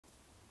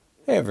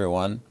Hey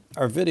everyone,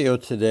 our video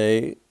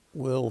today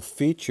will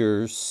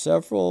feature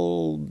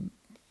several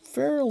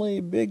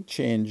fairly big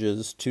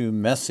changes to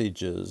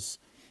messages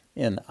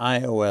in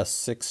iOS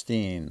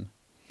 16.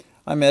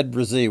 I'm Ed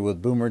Brzee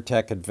with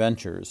BoomerTECH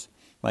Adventures.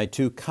 My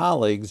two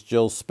colleagues,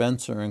 Jill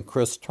Spencer and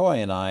Chris Toy,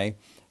 and I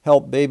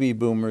help baby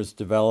boomers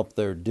develop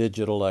their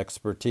digital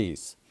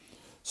expertise.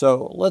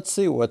 So let's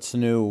see what's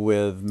new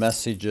with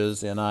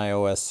messages in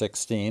iOS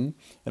 16.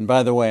 And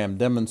by the way, I'm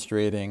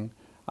demonstrating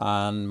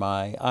on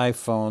my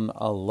iPhone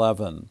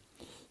 11.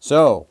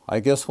 So I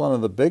guess one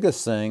of the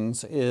biggest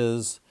things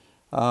is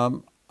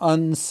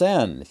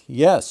unsend.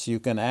 Yes, you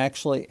can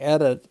actually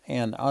edit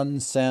and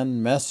unsend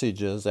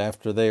messages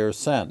after they are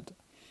sent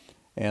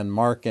and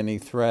mark any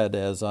thread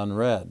as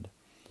unread.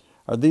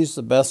 Are these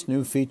the best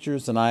new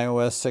features in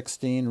iOS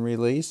 16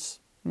 release?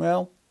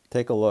 Well,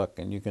 take a look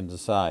and you can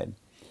decide.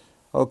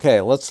 Okay,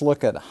 let's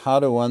look at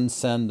how to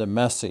unsend a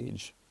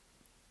message.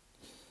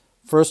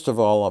 First of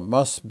all, it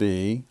must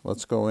be,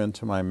 let's go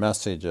into my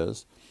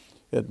messages,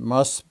 it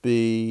must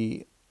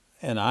be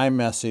an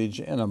iMessage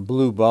in a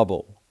blue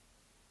bubble.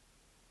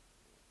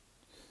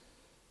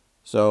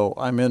 So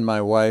I'm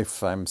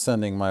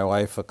sending my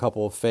wife a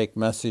couple of fake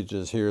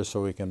messages here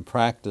so we can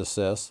practice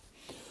this.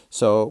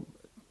 So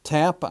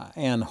tap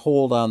and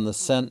hold on the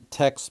sent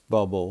text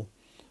bubble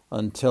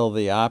until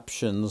the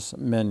options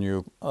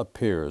menu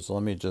appears.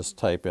 Let me just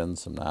type in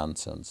some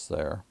nonsense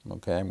there.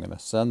 Okay, I'm going to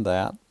send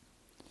that.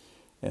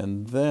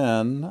 And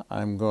then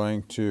I'm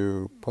going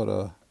to put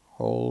a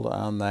hold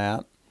on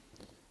that,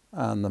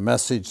 on the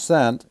message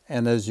sent.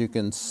 And as you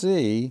can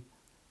see,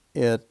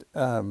 it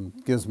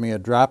gives me a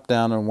drop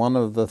down, and one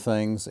of the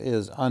things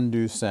is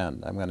undo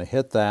send. I'm going to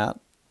hit that,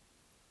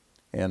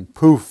 and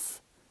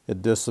poof,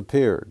 it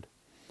disappeared.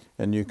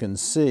 And you can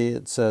see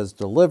it says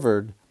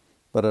delivered,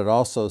 but it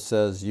also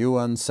says you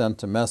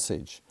unsent a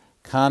message.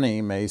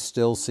 Connie may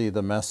still see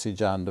the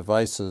message on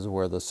devices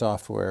where the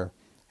software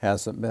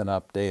hasn't been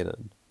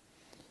updated.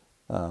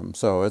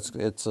 So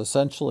it's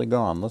essentially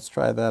gone. Let's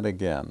try that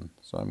again.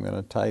 So I'm going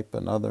to type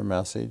another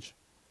message.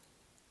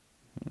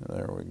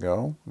 There we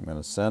go. I'm going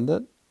to send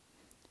it.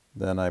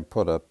 Then I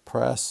put a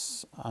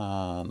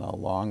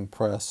long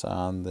press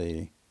on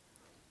the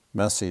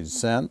message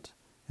sent.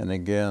 And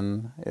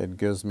again, it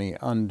gives me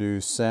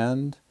undo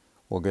send.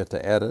 We'll get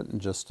to edit in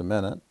just a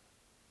minute.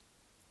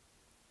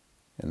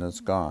 And it's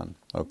gone.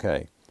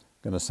 Okay,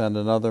 I'm going to send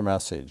another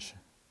message.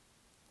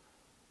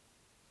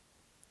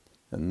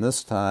 And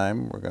this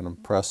time we're going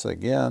to press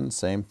again,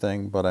 same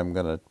thing, but I'm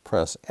going to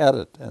press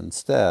edit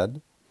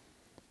instead.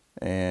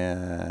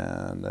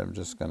 And I'm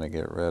just going to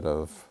get rid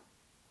of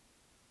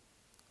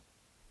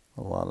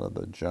a lot of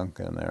the junk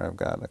in there. I've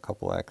got a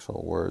couple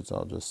actual words.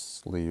 I'll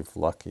just leave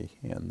lucky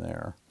in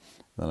there.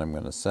 Then I'm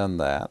going to send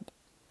that.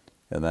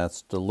 And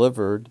that's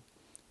delivered.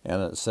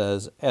 And it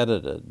says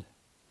edited.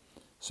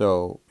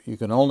 So you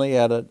can only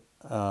edit.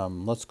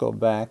 Let's go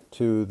back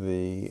to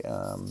the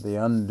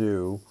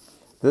undo.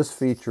 This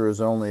feature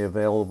is only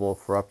available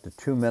for up to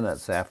 2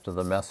 minutes after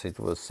the message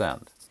was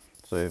sent.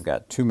 So you've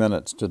got 2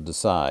 minutes to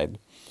decide.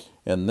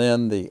 And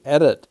then the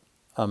edit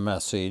a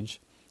message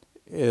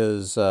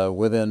is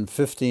within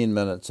 15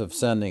 minutes of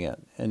sending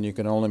it. And you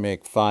can only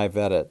make 5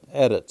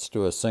 edits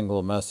to a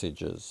single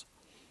messages.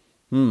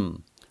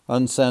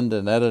 Unsend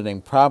and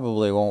editing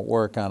probably won't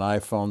work on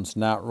iPhones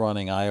not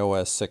running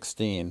iOS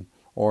 16,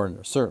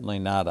 or certainly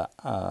not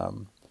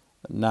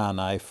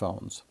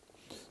non-iPhones.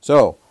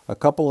 So, a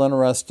couple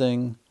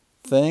interesting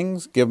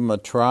things. Give them a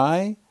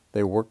try.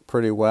 They work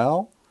pretty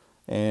well.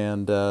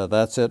 And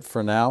that's it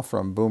for now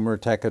from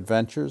BoomerTECH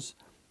Adventures.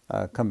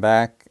 Come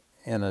back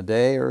in a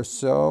day or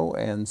so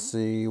and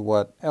see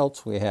what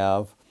else we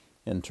have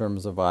in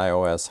terms of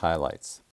iOS highlights.